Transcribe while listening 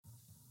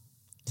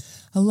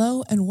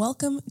Hello and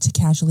welcome to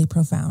Casually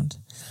Profound.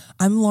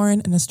 I'm Lauren,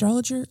 an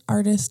astrologer,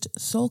 artist,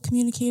 soul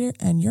communicator,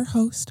 and your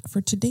host for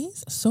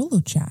today's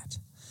solo chat.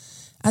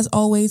 As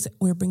always,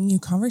 we're bringing you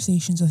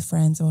conversations with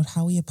friends about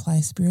how we apply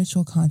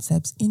spiritual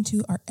concepts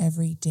into our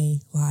everyday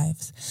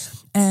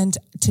lives. And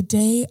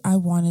today I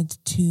wanted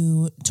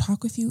to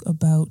talk with you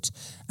about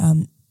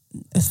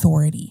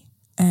authority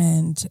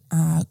and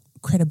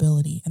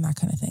credibility and that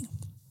kind of thing.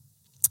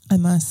 I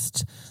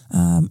must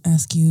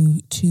ask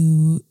you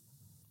to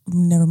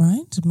never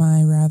mind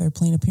my rather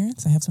plain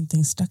appearance. I have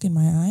something stuck in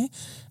my eye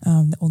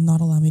that will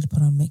not allow me to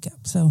put on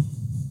makeup. So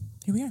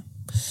here we are.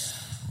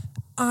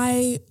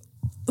 I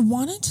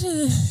wanted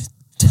to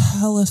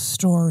tell a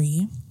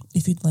story,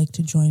 if you'd like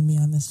to join me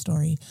on this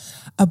story,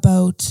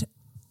 about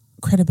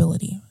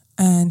credibility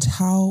and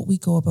how we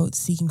go about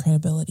seeking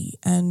credibility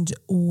and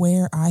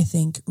where I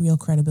think real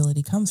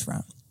credibility comes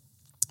from.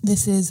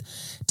 This is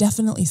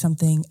definitely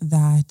something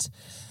that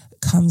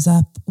comes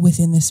up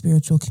within the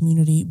spiritual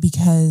community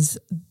because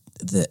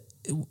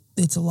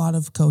it's a lot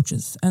of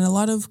coaches and a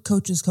lot of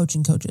coaches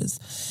coaching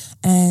coaches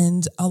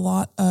and a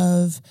lot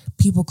of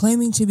people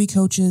claiming to be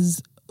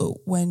coaches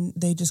when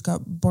they just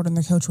got bored on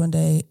their couch one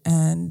day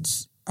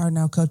and are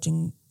now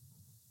coaching,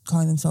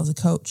 calling themselves a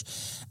coach.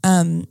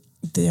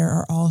 There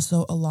are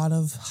also a lot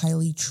of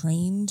highly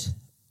trained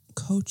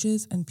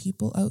coaches and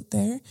people out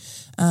there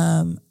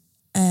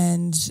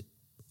and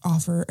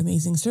offer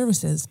amazing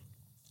services.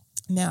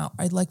 Now,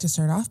 I'd like to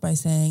start off by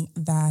saying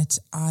that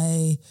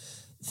I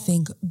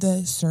think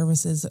the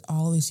services that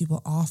all of these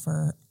people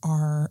offer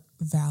are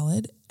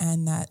valid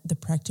and that the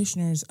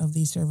practitioners of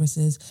these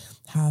services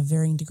have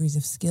varying degrees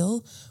of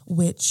skill,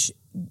 which,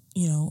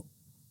 you know,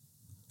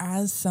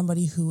 as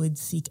somebody who would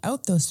seek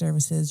out those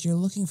services, you're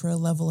looking for a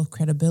level of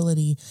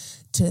credibility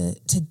to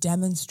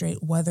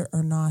demonstrate whether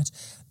or not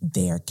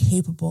they are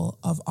capable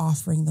of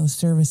offering those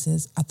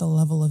services at the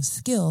level of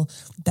skill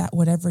that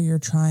whatever you're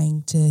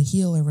trying to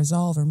heal or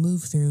resolve or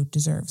move through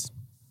deserves,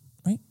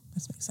 right?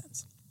 That makes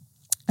sense.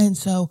 And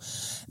so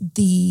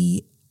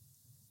the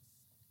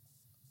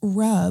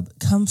rub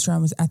comes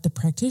from is at the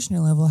practitioner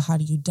level, how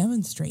do you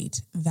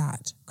demonstrate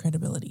that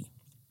credibility?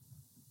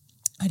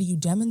 How do you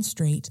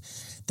demonstrate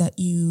that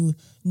you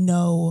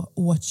know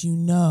what you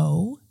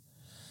know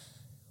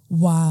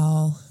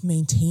while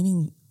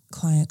maintaining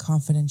client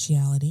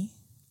confidentiality?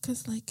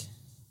 Because,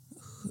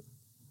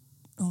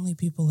 only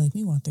people like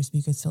me want their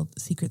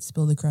secrets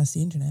spilled across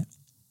the internet.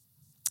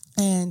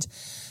 And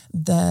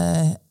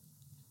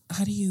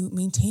how do you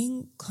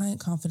maintain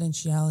client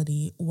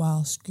confidentiality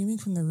while screaming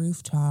from the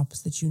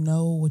rooftops that you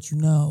know what you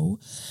know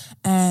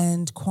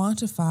and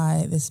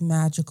quantify this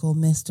magical,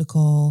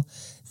 mystical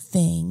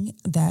thing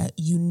that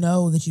you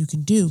know that you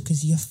can do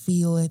because you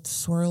feel it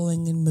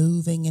swirling and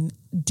moving and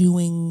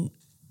doing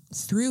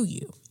through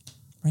you,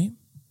 right?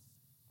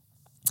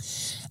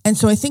 And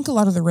so I think a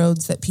lot of the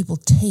roads that people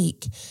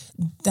take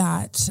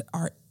that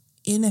are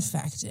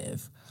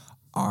ineffective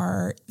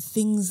are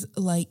things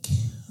like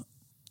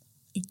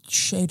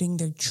shouting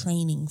their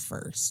training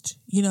first.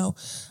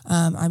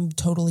 I'm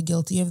totally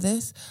guilty of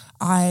this.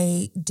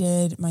 I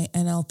did my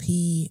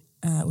NLP,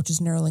 which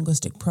is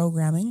neuro-linguistic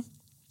programming.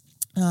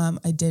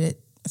 I did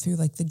it through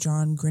the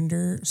John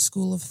Grinder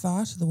School of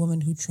Thought. The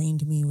woman who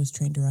trained me was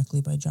trained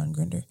directly by John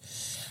Grinder.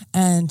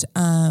 And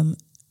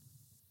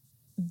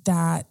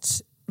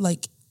that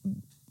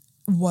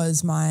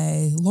was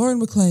my Lauren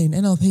McLean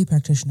NLP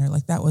practitioner.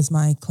 That was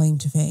my claim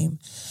to fame.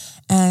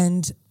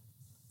 And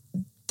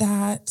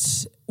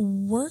that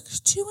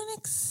worked to an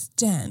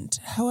extent.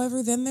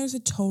 However, then there's a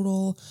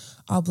total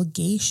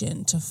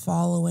obligation to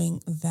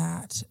following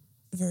that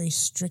very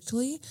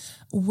strictly,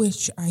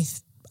 which I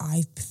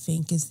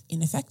think is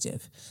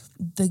ineffective.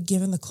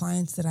 Given the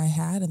clients that I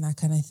had and that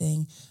kind of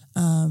thing,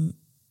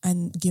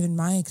 and given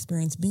my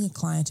experience being a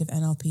client of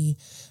NLP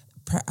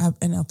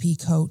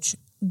coach,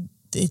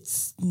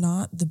 it's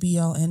not the be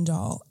all end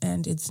all,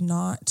 and it's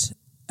not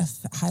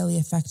highly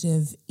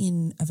effective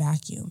in a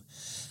vacuum.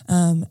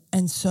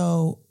 And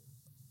so,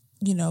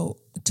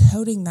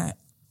 touting that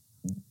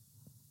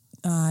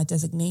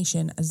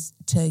designation as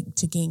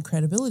to gain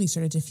credibility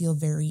started to feel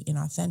very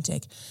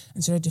inauthentic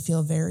and started to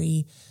feel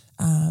very,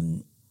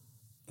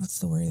 what's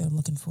the word that I'm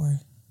looking for?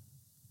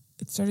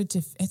 It started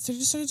to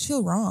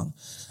feel wrong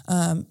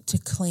to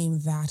claim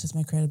that as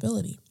my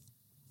credibility.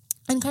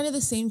 And kind of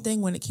the same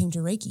thing when it came to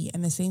Reiki,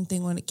 and the same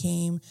thing when it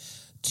came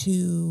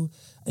to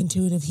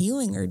intuitive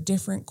healing or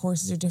different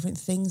courses or different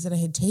things that I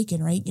had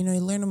taken, right? You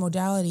learn a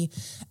modality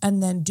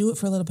and then do it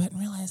for a little bit and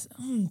realize,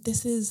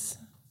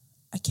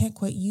 I can't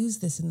quite use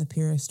this in the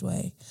purest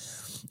way.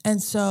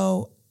 And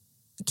so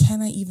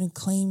can I even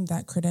claim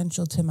that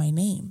credential to my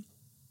name?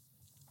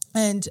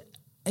 And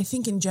I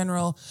think in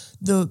general,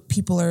 the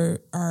people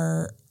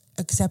are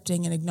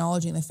accepting and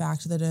acknowledging the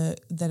fact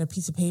that a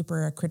piece of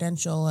paper, a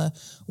credential,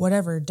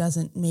 whatever,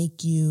 doesn't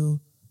make you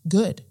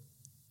good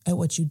at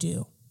what you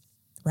do,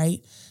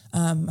 right?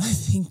 I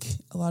think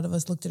a lot of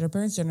us looked at our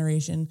parents'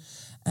 generation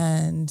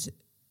and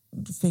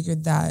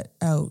figured that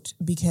out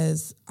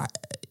because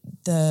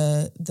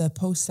the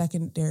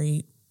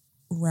post-secondary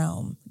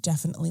realm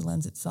definitely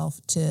lends itself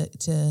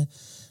to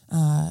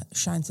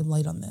shine some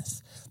light on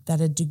this, that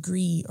a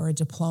degree or a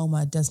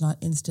diploma does not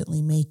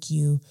instantly make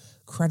you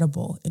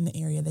credible in the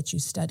area that you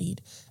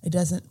studied. It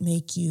doesn't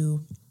make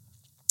you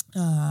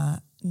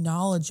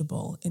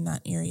knowledgeable in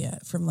that area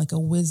from like a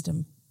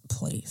wisdom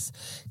place,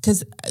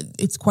 because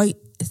it's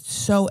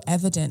so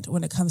evident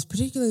when it comes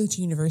particularly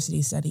to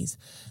university studies,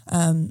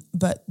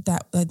 but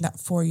that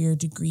 4-year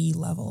degree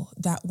level,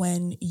 that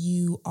when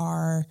you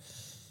are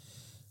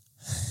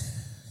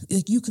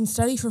like, you can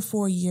study for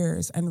 4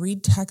 years and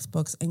read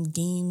textbooks and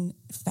gain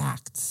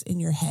facts in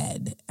your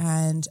head,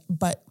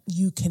 but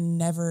you can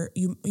never,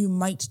 you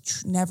might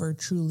never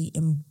truly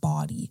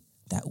embody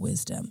that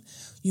wisdom.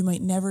 You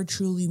might never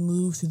truly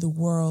move through the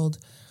world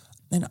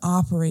and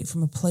operate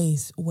from a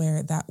place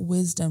where that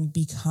wisdom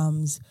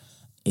becomes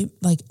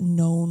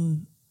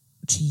known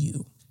to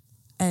you.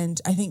 And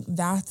I think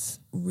that's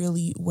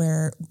really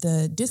where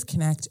the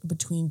disconnect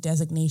between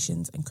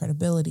designations and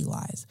credibility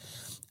lies.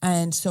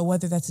 And so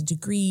whether that's a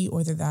degree,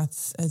 whether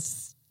that's a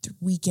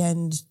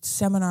weekend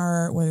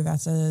seminar, whether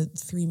that's a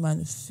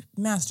 3-month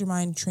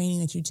mastermind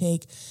training that you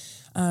take,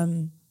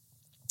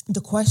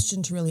 the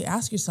question to really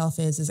ask yourself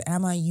is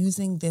am I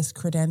using this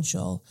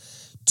credential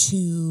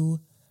to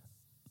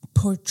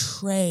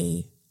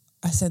portray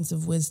a sense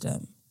of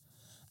wisdom?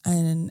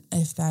 And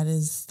if that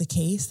is the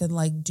case, then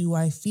do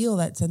I feel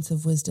that sense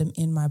of wisdom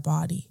in my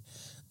body?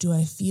 Do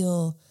I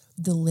feel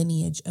the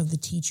lineage of the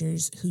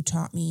teachers who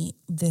taught me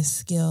this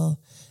skill?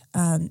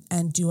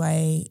 And do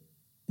I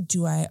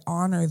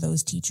honor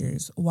those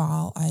teachers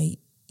while I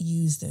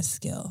use this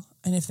skill?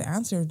 And if the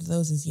answer to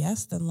those is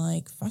yes, then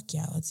fuck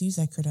yeah, let's use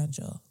that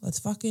credential. Let's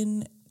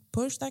fucking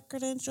push that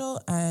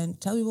credential and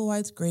tell people why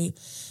it's great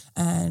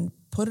and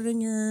put it in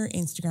your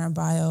Instagram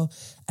bio.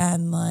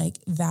 And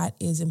that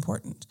is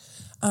important.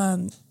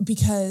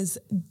 Because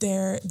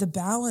the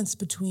balance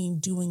between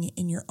doing it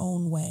in your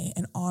own way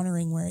and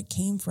honoring where it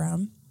came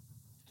from,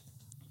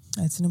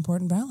 that's an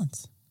important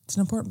balance. It's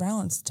an important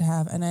balance to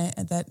have. And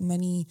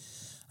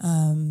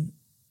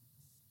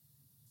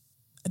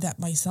that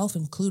myself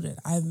included,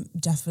 I've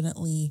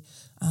definitely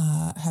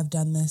have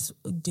done this,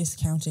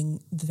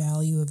 discounting the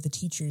value of the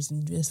teachers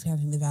and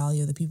discounting the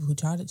value of the people who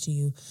taught it to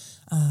you,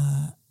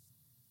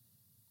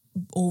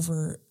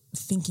 over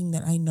thinking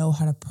that I know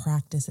how to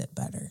practice it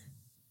better,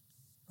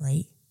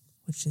 right?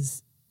 Which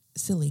is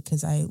silly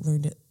because I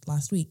learned it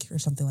last week or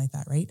something like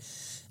that, right?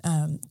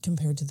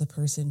 Compared to the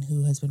person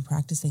who has been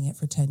practicing it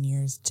for 10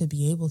 years to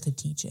be able to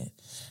teach it.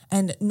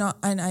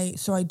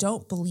 So I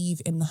don't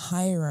believe in the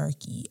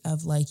hierarchy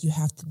of you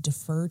have to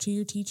defer to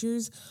your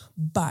teachers,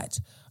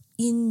 but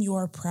in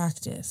your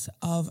practice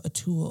of a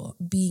tool,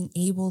 being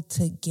able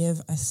to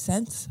give a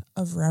sense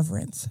of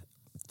reverence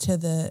to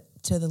the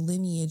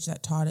lineage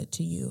that taught it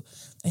to you,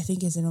 I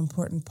think is an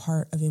important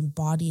part of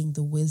embodying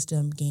the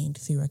wisdom gained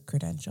through a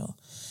credential.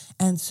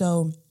 And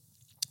so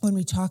when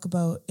we talk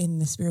about in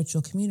the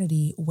spiritual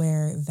community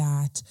where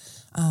that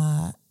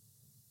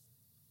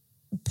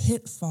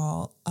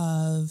pitfall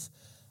of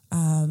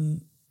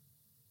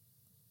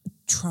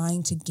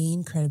trying to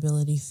gain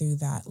credibility through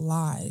that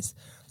lies,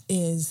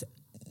 is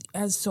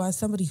as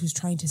somebody who's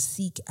trying to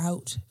seek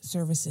out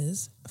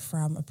services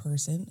from a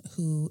person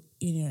who,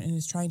 and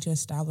is trying to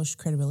establish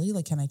credibility,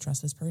 can I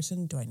trust this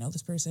person? Do I know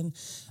this person?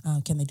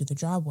 Can they do the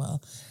job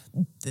well?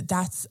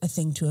 That's a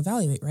thing to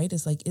evaluate, right?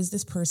 Is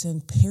this person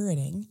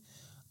parroting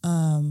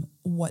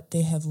what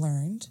they have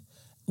learned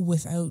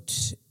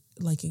without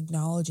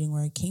acknowledging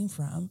where it came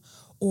from?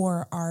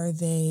 Or are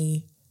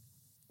they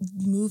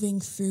moving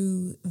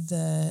through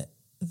the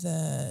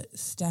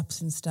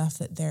steps and stuff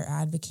that they're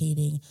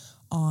advocating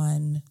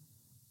on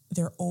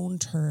their own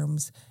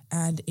terms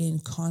and in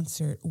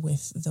concert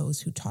with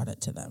those who taught it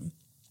to them?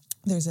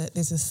 There's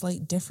a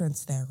slight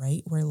difference there,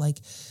 right? Where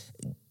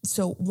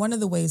so one of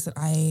the ways that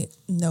I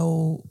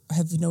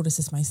have noticed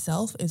this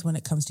myself is when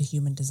it comes to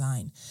human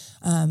design.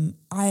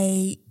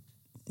 I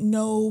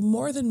know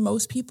more than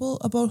most people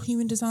about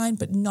human design,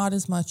 but not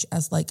as much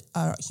as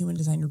a human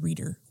design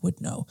reader would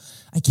know.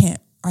 I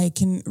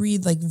can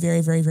read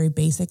very, very, very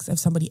basics of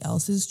somebody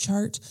else's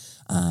chart,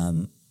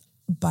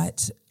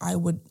 but I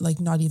would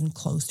not even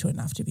close to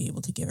enough to be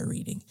able to give a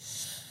reading.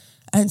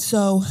 And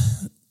so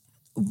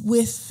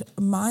with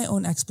my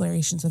own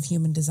explorations of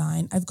human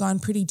design, I've gone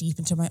pretty deep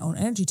into my own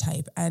energy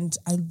type, and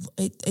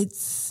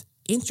it's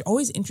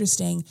always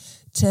interesting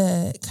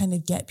to kind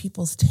of get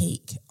people's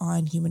take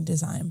on human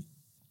design.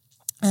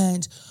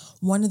 And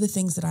one of the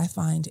things that I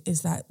find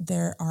is that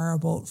there are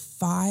about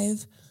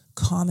 5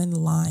 common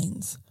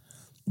lines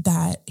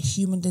that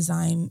human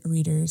design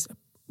readers,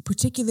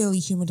 particularly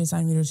human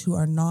design readers who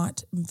are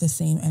not the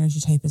same energy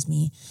type as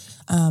me,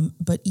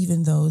 but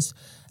even those,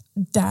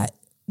 that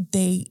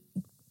they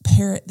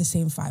parrot the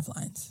same 5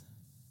 lines.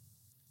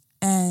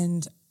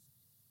 And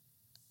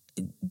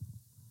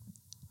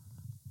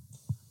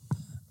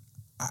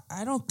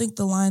I don't think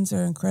the lines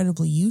are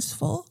incredibly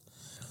useful.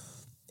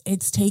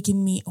 It's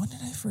taken me, when did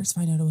I first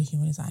find out about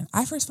human design?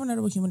 I first found out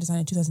about human design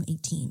in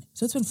 2018.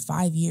 So it's been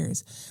 5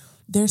 years.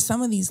 there's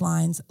some of these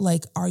lines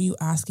like, are you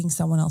asking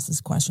someone else's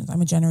questions?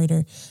 I'm a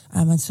generator.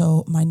 And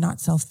so my not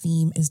self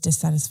theme is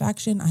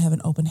dissatisfaction. I have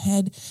an open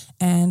head,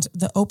 and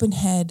the open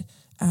head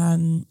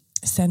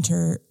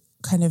center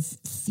kind of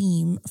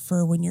theme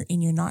for when you're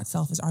in your not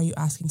self is, are you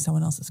asking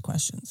someone else's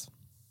questions?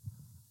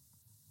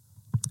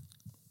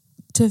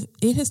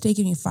 It has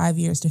taken me 5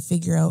 years to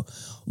figure out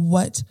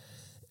what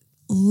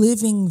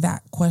living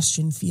that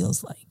question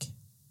feels like.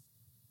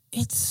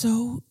 It's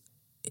so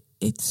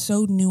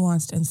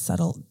nuanced and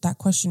subtle. That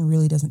question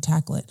really doesn't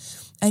tackle it.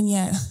 And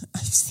yet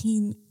I've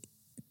seen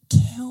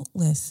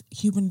countless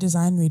human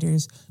design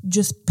readers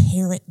just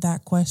parrot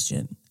that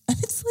question. And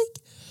it's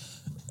like,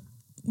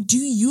 do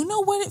you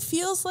know what it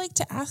feels like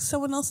to ask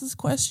someone else's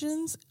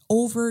questions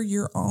over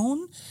your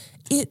own?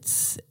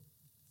 It's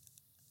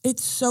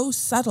so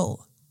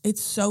subtle.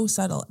 It's so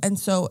subtle. And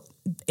so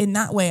in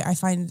that way, I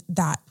find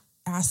that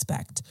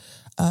aspect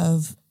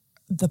of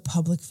the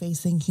public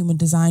facing human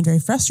design very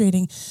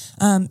frustrating,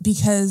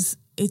 because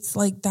it's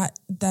like that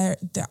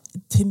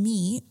to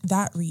me,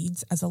 that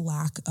reads as a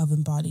lack of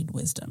embodied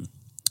wisdom,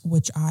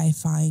 which I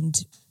find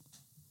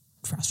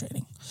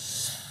frustrating.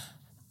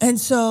 And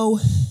so,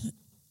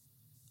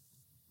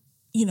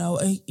 you know,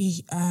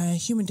 a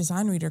human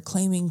design reader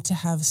claiming to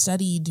have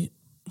studied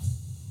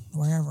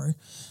wherever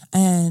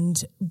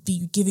and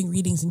be giving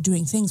readings and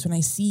doing things, when I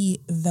see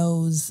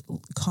those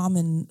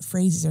common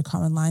phrases or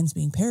common lines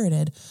being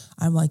parroted,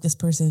 I'm like, this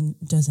person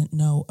doesn't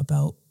know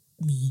about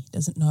me,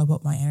 doesn't know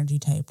about my energy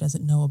type,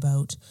 doesn't know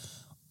about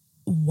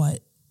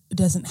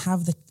doesn't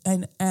have the,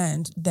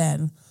 and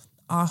then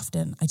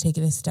often I take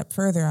it a step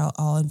further,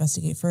 I'll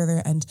investigate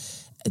further and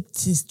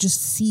to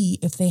just see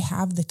if they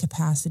have the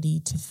capacity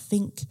to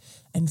think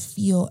and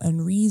feel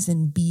and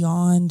reason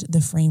beyond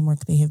the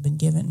framework they have been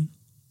given.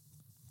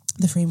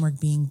 The framework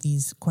being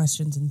these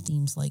questions and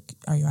themes like,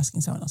 are you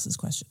asking someone else's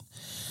question?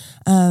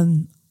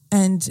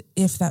 And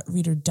if that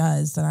reader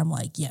does, then I'm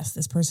like, yes,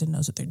 this person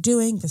knows what they're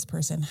doing. This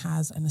person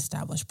has an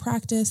established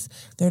practice.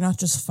 They're not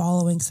just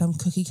following some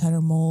cookie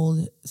cutter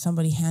mold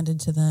somebody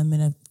handed to them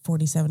in a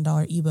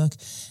 $47 ebook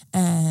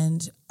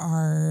and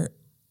are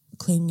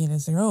claiming it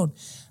as their own.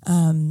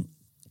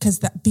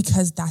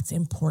 Because that's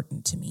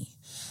important to me.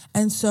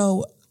 And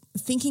so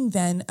thinking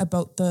then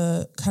about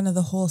the kind of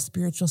the whole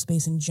spiritual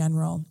space in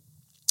general,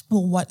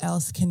 well, what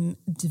else can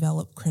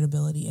develop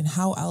credibility, and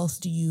how else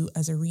do you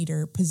as a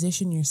reader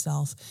position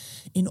yourself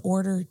in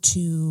order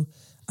to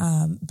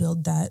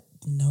build that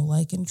know,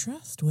 like, and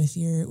trust with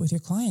your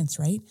clients,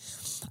 right?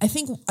 I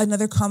think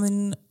another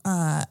common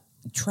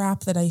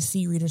trap that I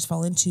see readers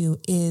fall into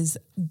is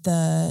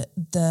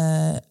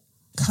the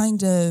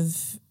kind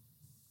of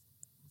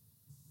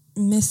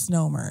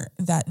misnomer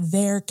that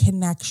their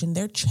connection,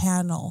 their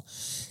channel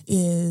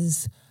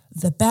is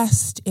the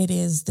best, it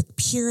is the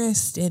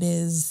purest, it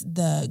is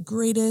the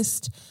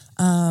greatest,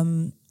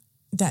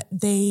 that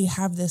they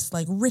have this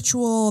like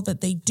ritual that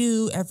they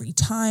do every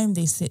time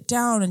they sit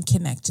down and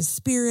connect to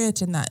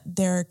spirit, and that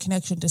their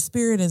connection to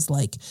spirit is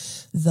like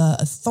the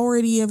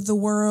authority of the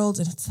world.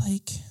 And it's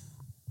like,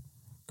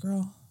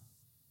 girl,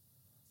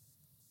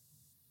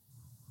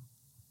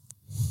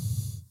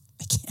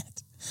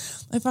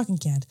 I fucking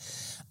can't.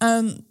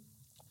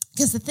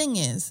 Because the thing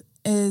is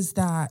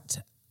that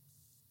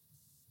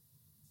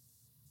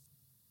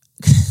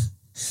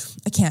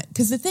I can't.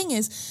 Because the thing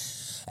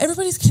is,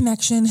 everybody's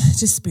connection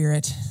to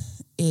spirit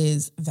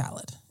is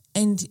valid.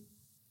 And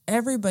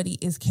everybody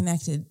is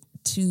connected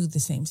to the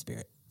same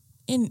spirit,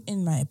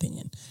 in my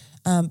opinion.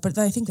 But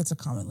I think that's a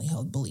commonly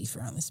held belief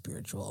around the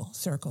spiritual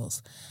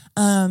circles.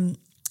 And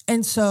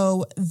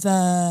so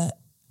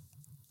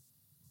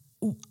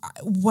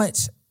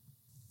what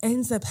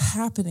ends up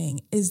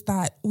happening is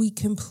that we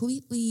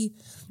completely,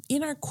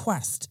 in our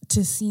quest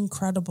to seem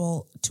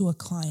credible to a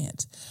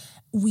client,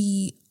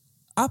 we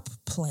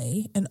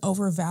upplay and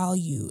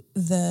overvalue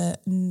the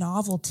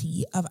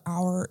novelty of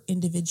our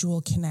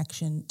individual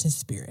connection to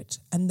spirit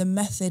and the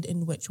method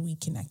in which we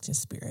connect to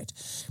spirit.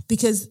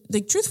 Because,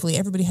 like, truthfully,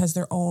 everybody has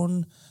their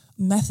own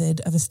method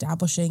of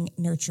establishing,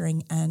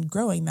 nurturing, and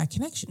growing that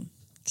connection.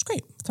 It's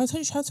great. That's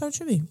how it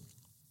should be.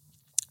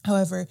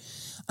 However,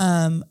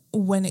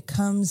 when it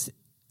comes,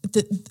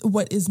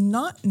 what is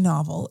not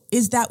novel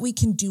is that we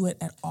can do it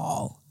at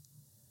all.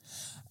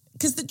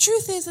 Because the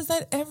truth is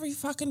that every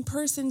fucking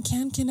person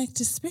can connect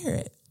to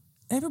spirit.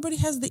 Everybody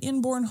has the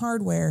inborn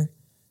hardware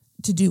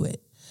to do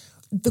it.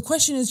 The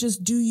question is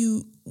just, do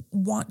you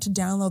want to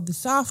download the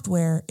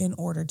software in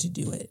order to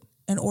do it,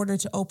 in order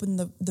to open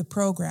the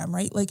program,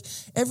 right? Like,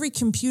 every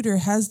computer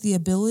has the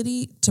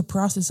ability to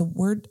process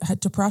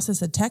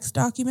a text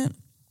document,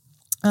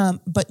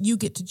 but you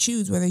get to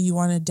choose whether you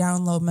want to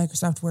download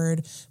Microsoft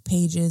Word,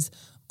 Pages,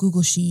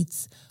 Google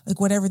Sheets, like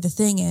whatever the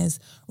thing is,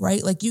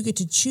 right? Like, you get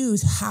to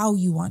choose how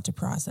you want to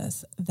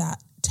process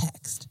that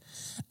text.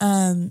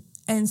 And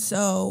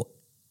so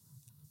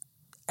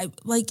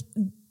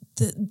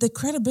the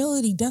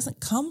credibility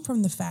doesn't come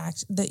from the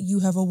fact that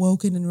you have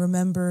awoken and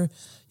remember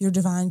your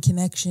divine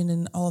connection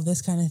and all of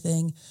this kind of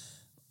thing.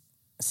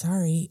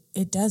 Sorry,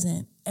 it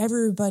doesn't.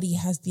 Everybody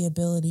has the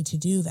ability to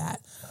do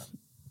that.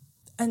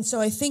 And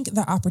so I think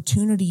the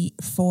opportunity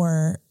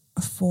for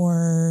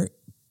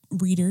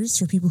readers,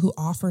 for people who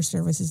offer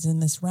services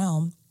in this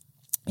realm,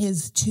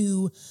 is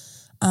to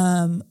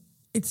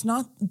it's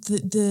not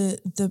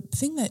the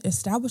thing that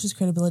establishes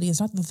credibility is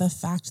not the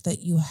fact that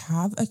you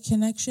have a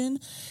connection.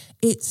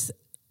 It's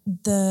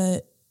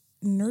the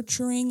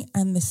nurturing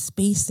and the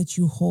space that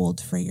you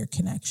hold for your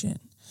connection.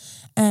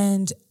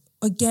 And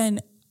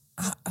again,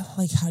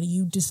 like, how do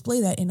you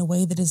display that in a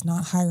way that is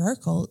not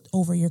hierarchical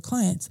over your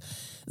clients?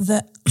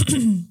 The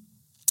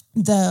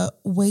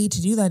way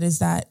to do that is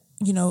that,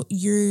 you know,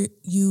 you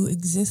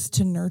exist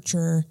to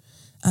nurture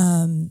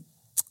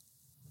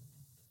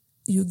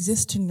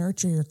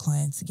your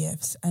client's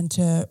gifts and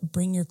to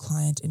bring your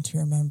client into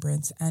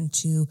remembrance and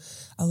to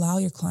allow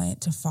your client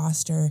to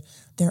foster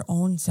their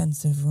own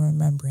sense of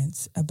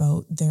remembrance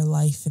about their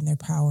life and their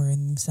power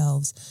in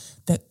themselves.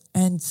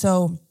 And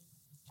so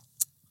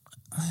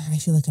I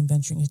feel like I'm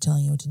venturing into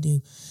telling you what to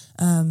do.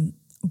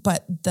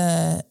 But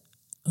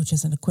which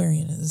as an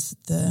Aquarian is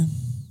the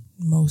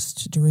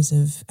most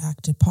derisive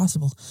act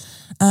possible.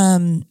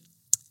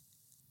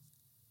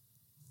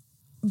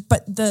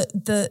 But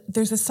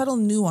there's a subtle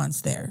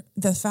nuance there.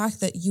 The fact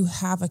that you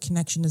have a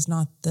connection is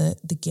not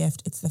the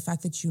gift. It's the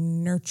fact that you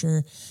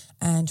nurture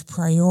and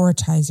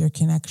prioritize your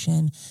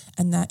connection,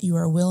 and that you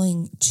are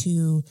willing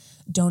to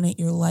donate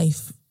your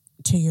life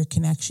to your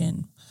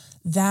connection.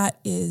 That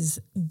is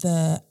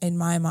in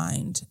my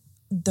mind,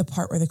 the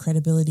part where the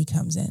credibility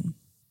comes in.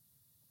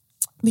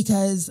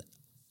 Because,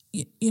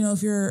 you know,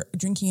 if you're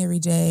drinking every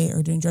day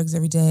or doing drugs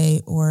every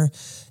day or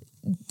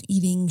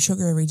eating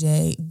sugar every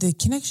day, the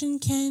connection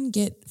can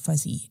get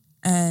fuzzy.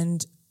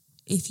 And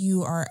if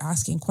you are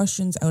asking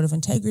questions out of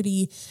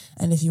integrity,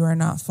 and if you are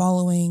not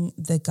following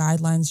the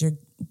guidelines your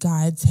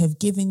guides have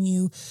given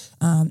you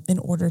in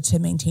order to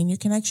maintain your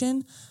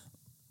connection,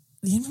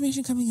 the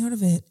information coming out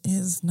of it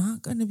is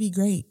not going to be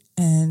great.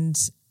 And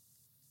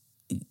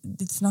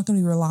it's not going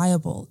to be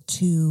reliable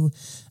to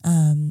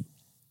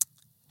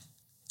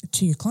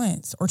your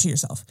clients or to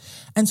yourself.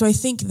 And so I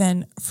think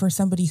then for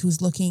somebody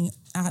who's looking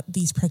at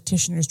these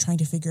practitioners trying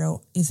to figure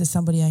out, is this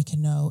somebody I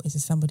can know? Is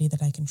this somebody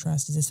that I can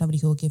trust? Is this somebody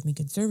who will give me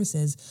good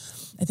services?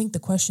 I think the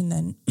question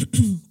then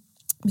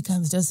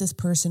becomes, does this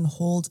person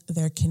hold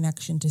their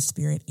connection to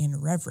spirit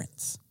in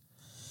reverence?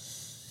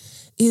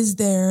 Is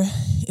there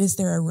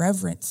a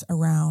reverence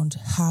around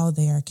how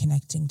they are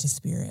connecting to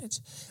spirit?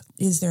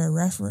 Is there a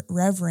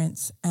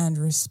reverence and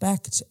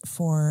respect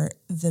for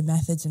the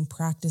methods and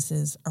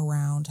practices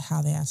around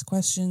how they ask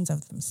questions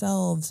of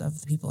themselves,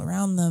 of the people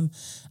around them,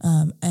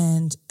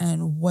 and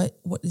what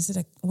is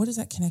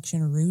that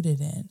connection rooted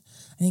in?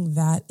 I think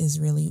that is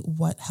really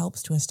what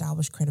helps to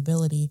establish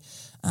credibility,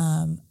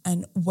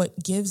 and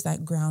what gives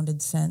that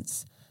grounded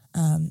sense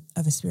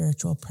of a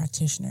spiritual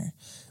practitioner.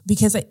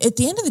 Because at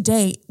the end of the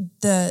day,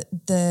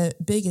 the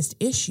biggest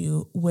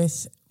issue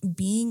with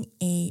being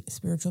a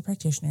spiritual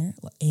practitioner,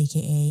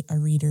 aka a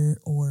reader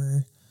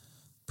or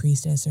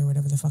priestess or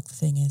whatever the fuck the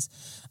thing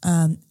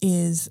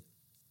is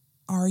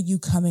are you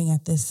coming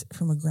at this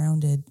from a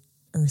grounded,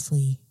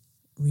 earthly,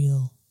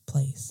 real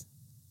place?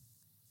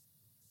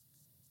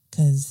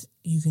 Because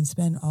you can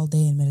spend all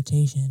day in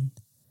meditation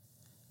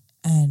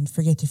and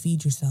forget to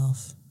feed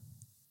yourself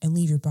and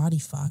leave your body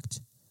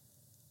fucked.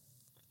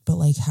 But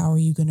like, how are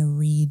you going to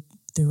read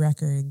the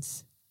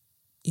records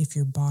if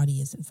your body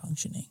isn't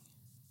functioning?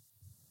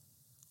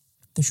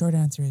 The short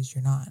answer is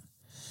you're not.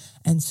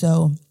 And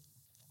so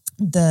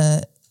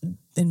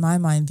in my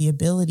mind, the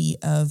ability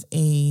of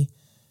a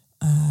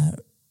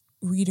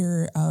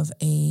reader, of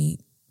a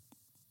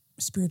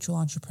spiritual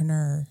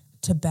entrepreneur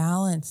to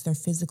balance their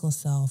physical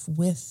self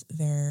with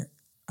their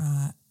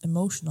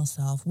emotional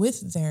self,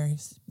 with their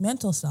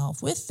mental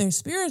self, with their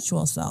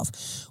spiritual self,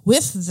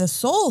 with the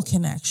soul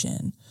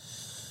connection,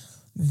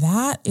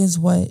 that is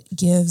what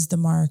gives the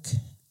mark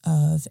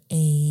of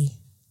a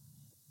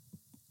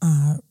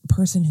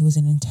person who is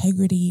in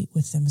integrity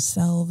with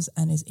themselves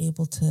and is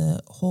able to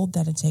hold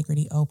that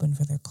integrity open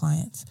for their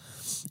clients.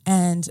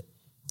 And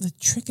the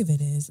trick of it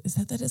is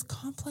that is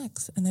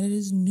complex and that it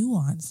is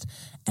nuanced,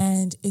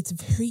 and it's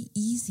very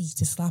easy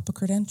to slap a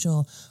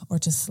credential or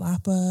to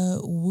slap a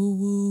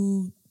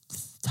woo-woo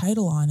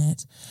title on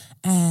it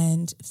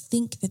and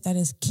think that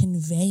is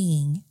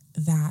conveying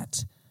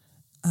that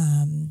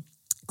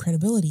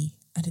credibility,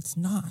 and it's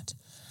not.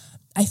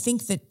 I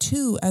think that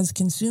too, as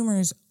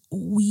consumers,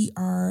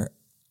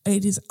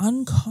 it is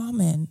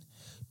uncommon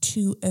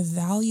to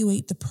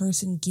evaluate the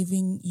person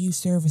giving you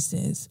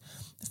services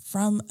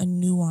from a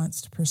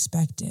nuanced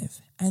perspective.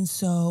 And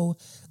so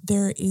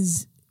there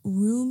is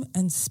room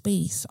and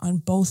space on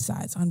both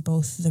sides, on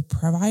both the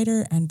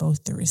provider and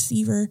both the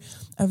receiver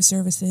of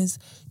services,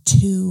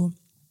 to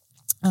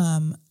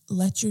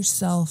let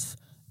yourself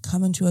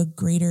come into a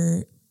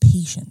greater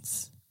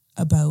patience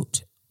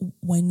about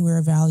when we're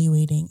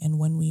evaluating and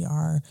when we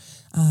are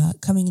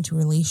coming into a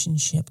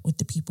relationship with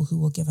the people who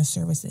will give us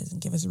services and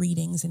give us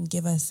readings and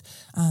give us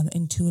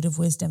intuitive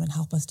wisdom and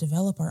help us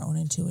develop our own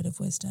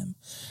intuitive wisdom.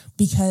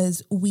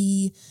 Because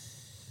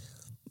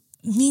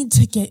need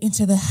to get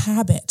into the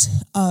habit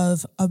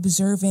of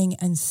observing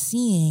and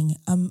seeing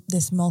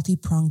this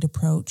multi-pronged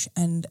approach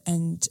and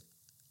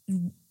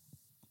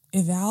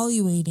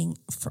evaluating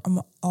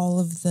from all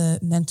of the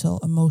mental,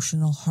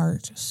 emotional,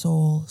 heart,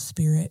 soul,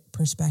 spirit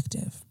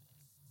perspective.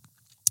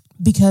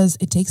 Because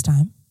it takes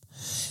time.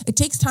 It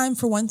takes time,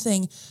 for one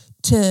thing,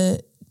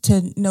 to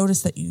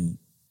notice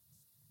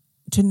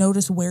to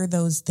notice where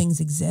those things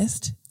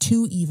exist,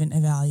 to even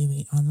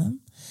evaluate on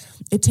them.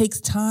 It takes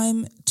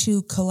time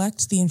to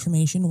collect the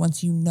information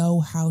once you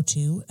know how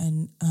to,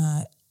 and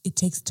it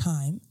takes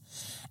time.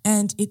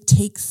 And it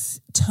takes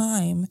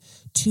time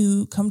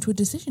to come to a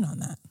decision on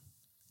that.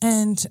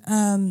 And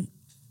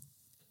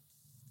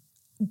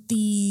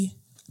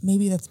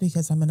maybe that's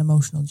because I'm an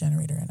emotional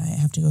generator and I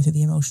have to go through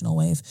the emotional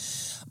wave.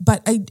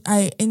 But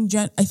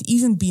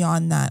even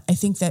beyond that, I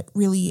think that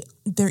really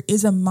there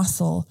is a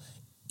muscle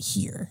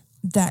here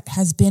that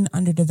has been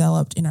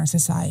underdeveloped in our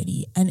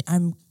society. And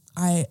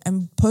I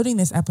am putting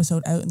this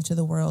episode out into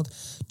the world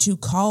to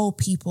call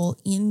people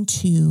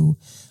into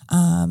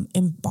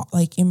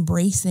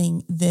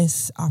embracing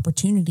this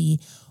opportunity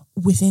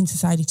within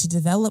society to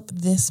develop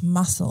this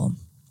muscle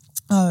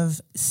of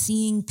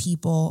seeing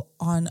people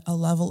on a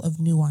level of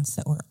nuance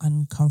that we're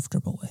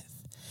uncomfortable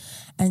with,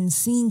 and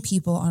seeing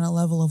people on a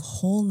level of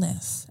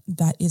wholeness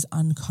that is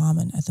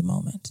uncommon at the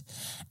moment.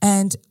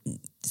 And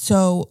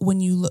so when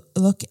you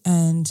look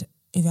and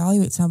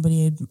evaluate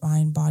somebody in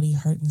mind, body,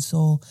 heart, and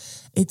soul,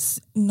 it's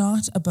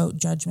not about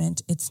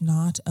judgment. It's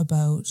not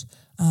about,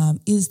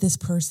 is this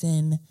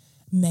person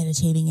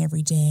meditating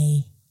every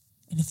day?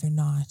 And if they're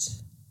not,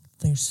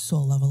 their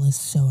soul level is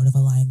so out of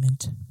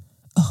alignment.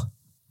 Oh,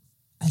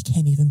 I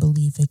can't even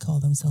believe they call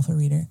themselves a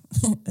reader.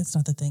 That's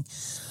not the thing.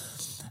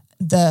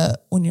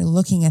 When you're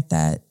looking at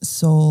that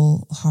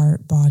soul,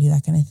 heart, body,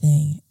 that kind of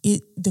thing,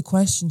 the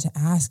question to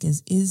ask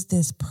is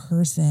this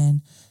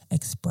person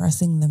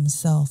expressing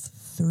themselves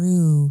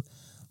through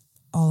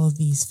all of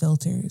these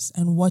filters?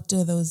 And what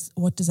does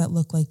that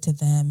look like to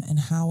them? And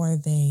how are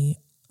they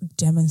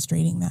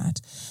demonstrating that?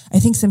 I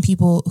think some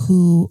people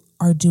who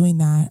are doing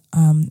that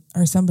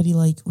are somebody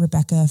like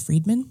Rebecca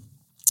Friedman.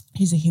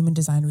 She's a human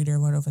design reader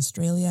out of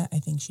Australia. I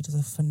think she does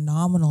a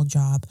phenomenal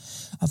job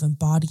of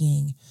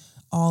embodying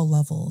all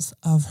levels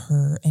of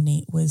her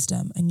innate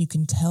wisdom. And you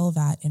can tell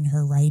that in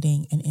her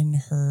writing and in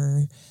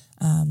her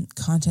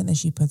content that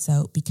she puts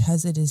out,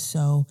 because it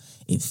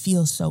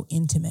feels so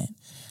intimate.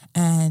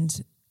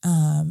 And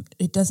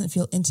it doesn't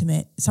feel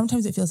intimate.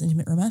 Sometimes it feels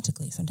intimate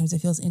romantically. Sometimes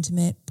it feels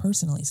intimate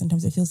personally.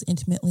 Sometimes it feels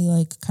intimately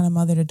like kind of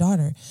mother to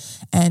daughter.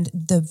 And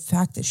the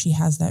fact that she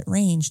has that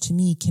range, to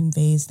me,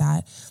 conveys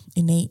that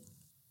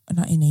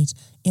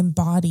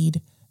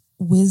embodied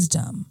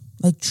wisdom,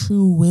 like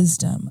true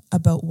wisdom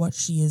about what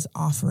she is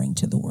offering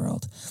to the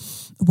world.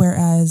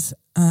 Whereas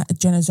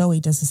Jenna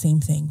Zoe does the same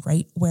thing,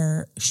 right?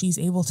 Where she's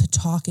able to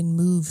talk and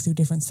move through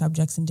different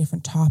subjects and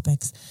different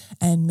topics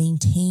and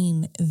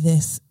maintain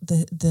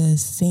the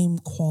same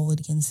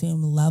quality and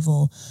same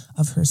level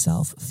of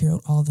herself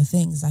throughout all the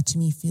things. That to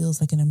me feels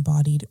like an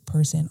embodied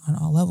person on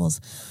all levels.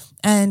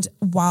 And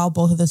while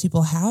both of those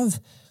people have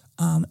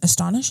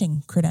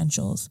astonishing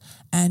credentials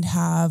and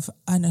have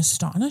an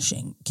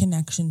astonishing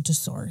connection to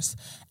source,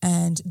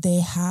 and they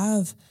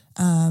have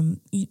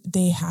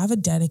a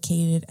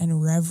dedicated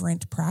and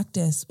reverent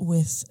practice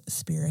with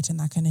spirit and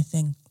that kind of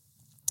thing,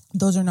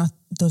 those are not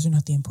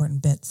the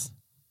important bits,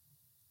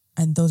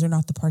 and those are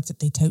not the parts that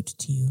they tout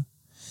to you.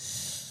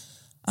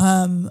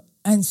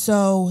 And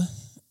so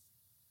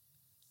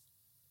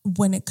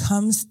when it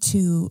comes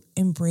to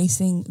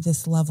embracing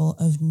this level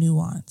of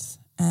nuance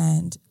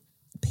and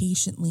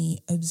patiently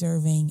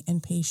observing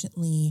and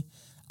patiently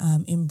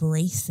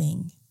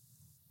embracing,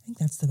 I think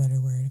that's the better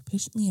word,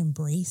 patiently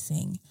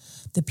embracing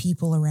the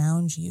people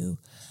around you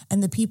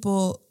and the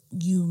people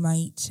you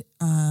might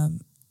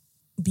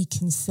be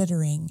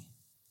considering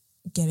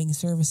getting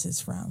services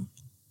from,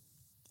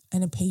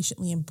 and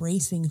patiently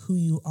embracing who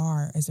you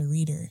are as a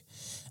reader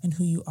and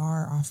who you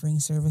are offering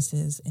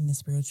services in the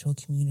spiritual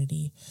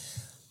community.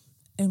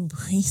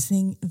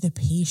 Embracing the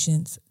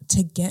patience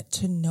to get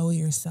to know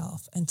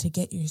yourself and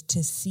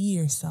to see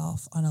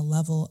yourself on a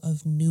level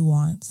of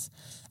nuance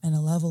and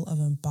a level of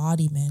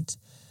embodiment.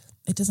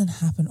 It doesn't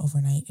happen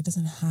overnight. It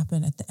doesn't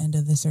happen at the end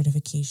of the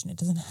certification. It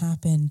doesn't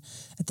happen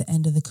at the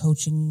end of the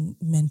coaching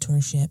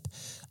mentorship.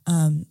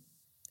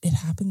 It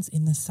happens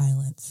in the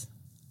silence.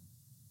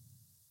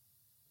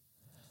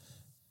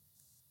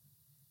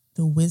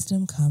 The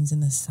wisdom comes in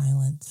the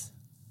silence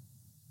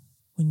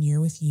when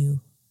you're with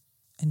you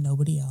and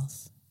nobody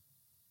else,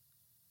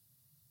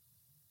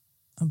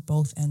 on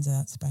both ends of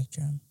that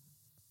spectrum.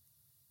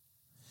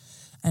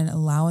 And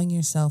allowing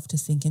yourself to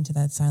sink into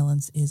that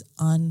silence is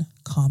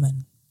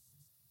uncommon.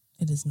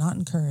 It is not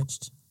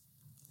encouraged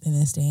in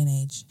this day and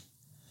age.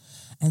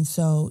 And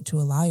so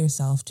to allow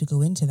yourself to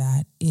go into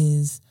that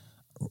is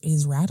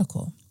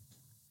radical.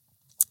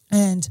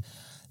 And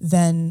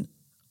then,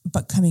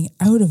 but coming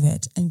out of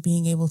it and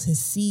being able to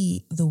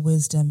see the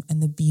wisdom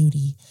and the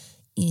beauty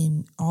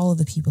in all of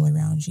the people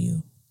around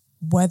you,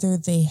 whether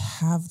they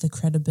have the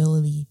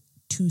credibility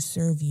to to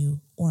serve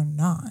you or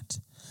not.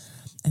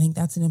 I think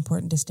that's an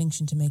important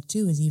distinction to make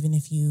too, is even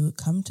if you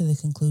come to the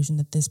conclusion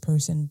that this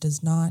person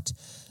does not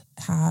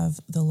have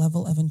the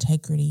level of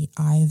integrity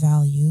I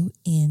value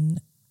in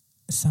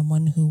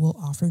someone who will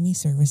offer me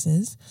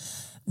services,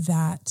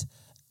 that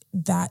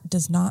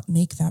does not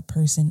make that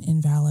person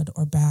invalid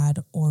or bad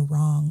or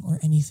wrong or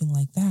anything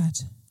like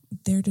that.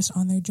 They're just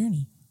on their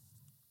journey.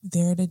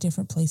 They're at a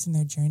different place in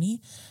their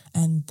journey,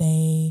 and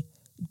they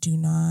do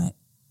not,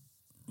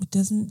 it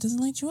doesn't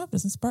light you up,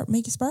 doesn't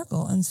make you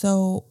sparkle. And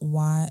so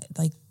why,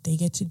 like, they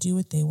get to do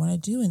what they want to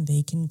do, and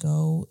they can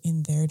go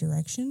in their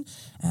direction.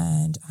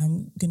 And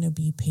I'm going to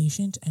be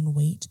patient and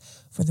wait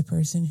for the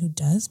person who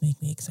does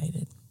make me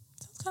excited.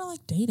 Sounds kind of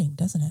like dating,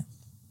 doesn't it?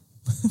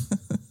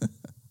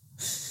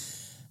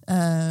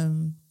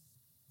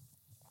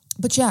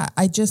 But yeah,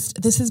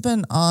 this has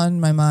been on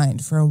my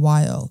mind for a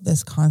while,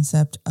 this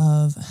concept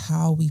of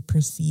how we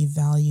perceive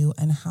value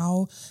and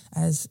how,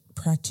 as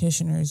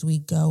practitioners, we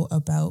go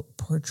about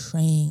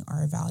portraying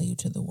our value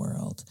to the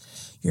world.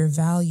 Your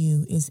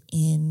value is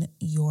in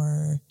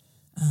your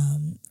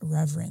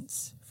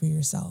reverence for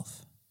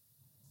yourself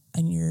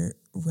and your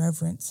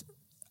reverence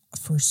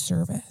for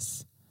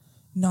service,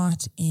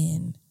 not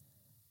in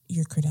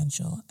your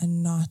credential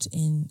and not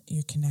in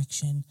your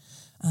connection.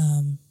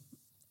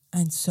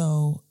 And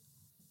so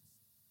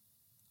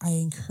I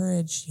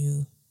encourage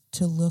you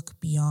to look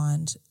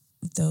beyond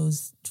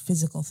those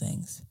physical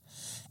things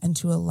and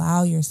to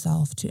allow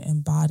yourself to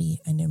embody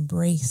and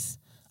embrace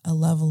a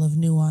level of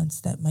nuance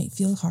that might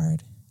feel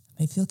hard,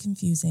 might feel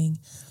confusing,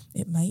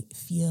 it might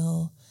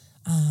feel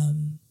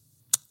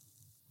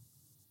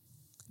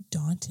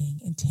daunting,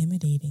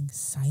 intimidating,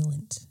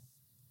 silent.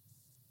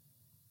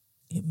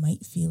 It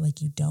might feel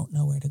like you don't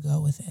know where to go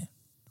with it.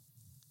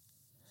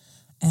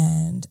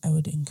 And I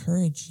would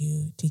encourage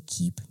you to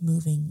keep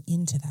moving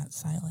into that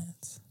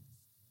silence.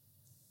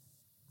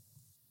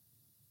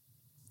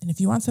 And if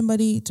you want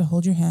somebody to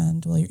hold your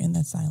hand while you're in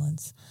that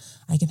silence,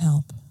 I can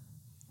help.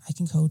 I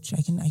can coach.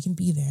 I can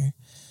be there.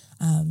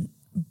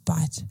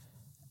 But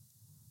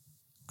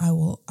I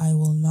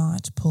will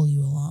not pull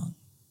you along.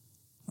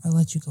 I'll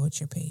let you go at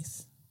your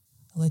pace.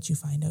 I'll let you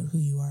find out who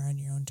you are on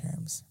your own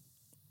terms.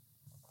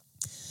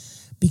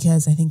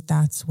 Because I think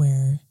that's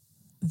where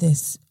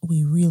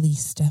we really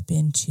step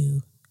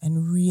into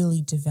and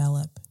really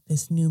develop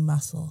this new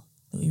muscle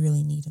that we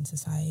really need in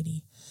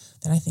society,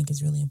 that I think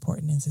is really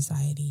important in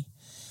society.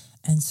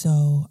 And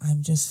so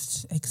I'm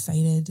just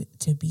excited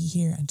to be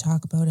here and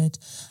talk about it.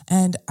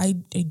 And I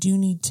do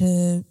need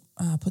to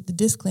put the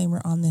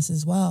disclaimer on this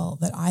as well,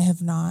 that I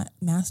have not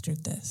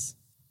mastered this.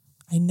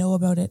 I know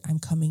about it. I'm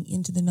coming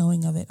into the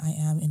knowing of it. I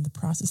am in the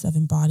process of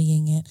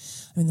embodying it.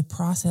 I'm in the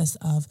process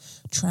of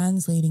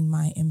translating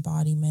my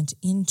embodiment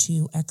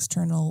into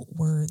external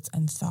words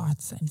and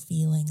thoughts and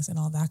feelings and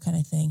all that kind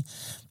of thing.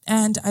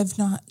 And I've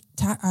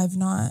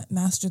not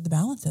mastered the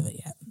balance of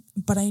it yet.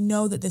 But I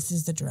know that this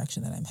is the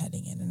direction that I'm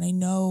heading in. And I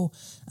know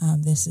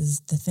this is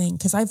the thing,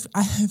 because I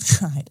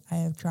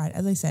have tried,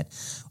 as I said,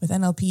 with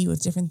NLP,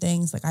 with different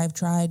things. Like, I've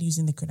tried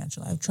using the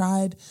credential. I've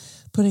tried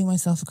putting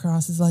myself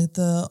across as like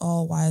the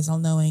all wise, all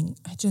knowing.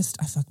 I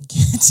fucking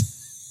can't.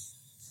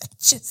 I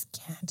just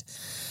can't.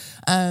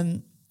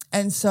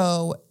 And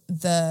so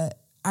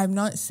I'm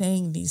not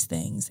saying these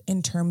things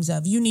in terms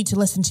of, you need to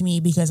listen to me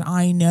because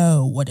I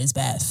know what is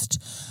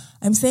best.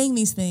 I'm saying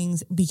these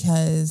things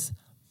because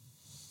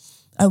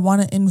I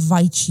want to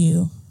invite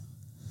you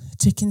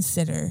to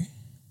consider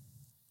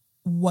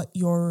what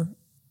your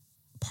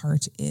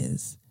part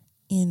is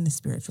in the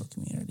spiritual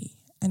community.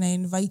 And I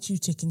invite you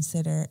to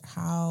consider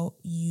how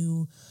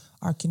you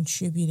are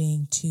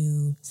contributing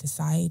to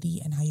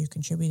society and how you're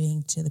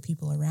contributing to the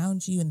people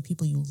around you and the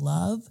people you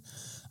love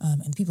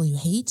and the people you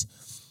hate.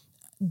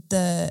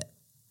 The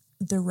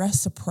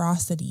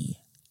reciprocity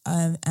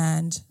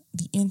and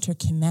the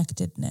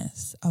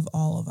interconnectedness of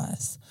all of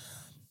us,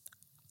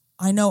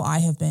 I know I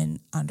have been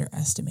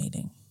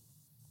underestimating.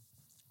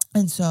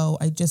 And so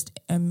I just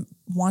am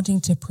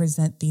wanting to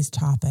present these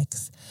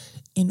topics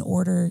in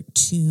order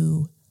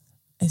to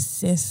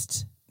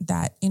assist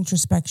that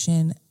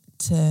introspection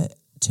to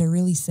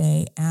really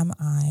say, am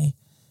I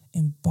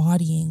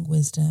embodying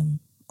wisdom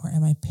or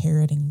am I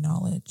parroting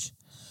knowledge?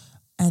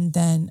 And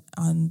then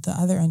on the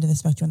other end of the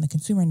spectrum, the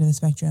consumer end of the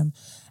spectrum,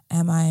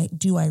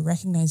 do I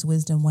recognize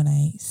wisdom when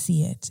I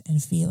see it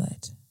and feel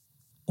it?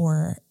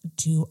 Or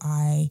do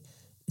I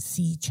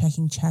see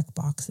checking check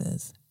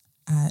boxes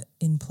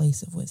in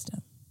place of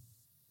wisdom?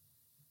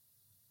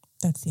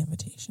 That's the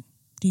invitation.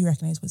 Do you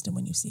recognize wisdom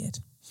when you see it?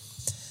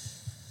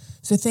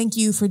 So thank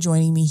you for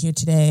joining me here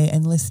today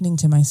and listening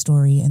to my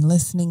story and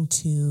listening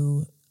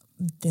to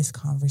this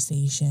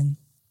conversation.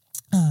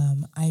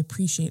 I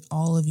appreciate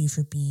all of you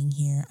for being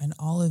here and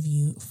all of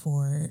you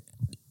for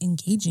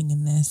engaging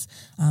in this.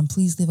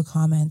 Please leave a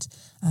comment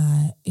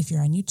if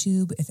you're on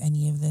YouTube, if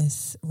any of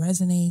this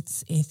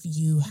resonates, if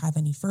you have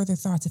any further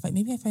thoughts, if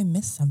I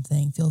missed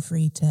something, feel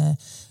free to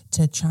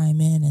chime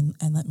in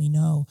and let me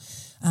know.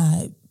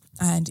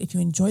 And if you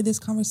enjoyed this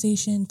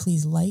conversation,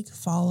 please like,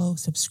 follow,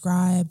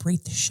 subscribe,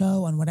 rate the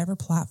show on whatever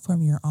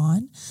platform you're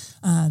on.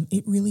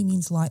 It really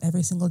means a lot.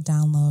 Every single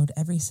download,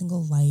 every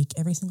single like,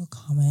 every single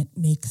comment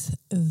makes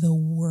the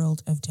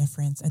world of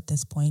difference at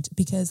this point,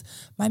 because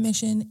my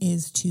mission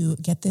is to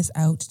get this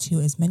out to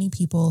as many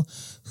people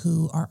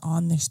who are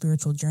on their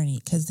spiritual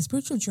journey, because the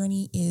spiritual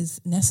journey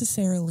is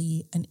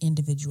necessarily an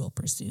individual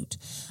pursuit.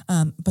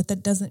 But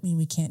that doesn't mean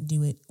we can't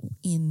do it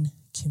in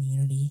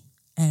community,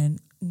 and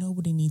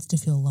nobody needs to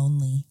feel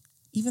lonely.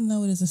 Even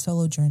though it is a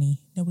solo journey,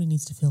 nobody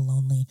needs to feel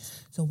lonely.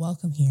 So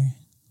welcome here.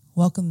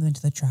 Welcome them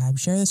into the tribe.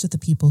 Share this with the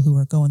people who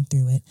are going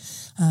through it.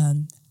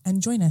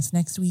 And join us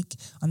next week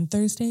on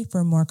Thursday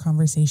for more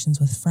conversations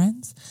with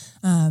friends.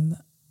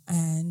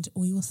 And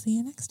we will see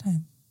you next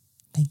time.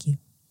 Thank you.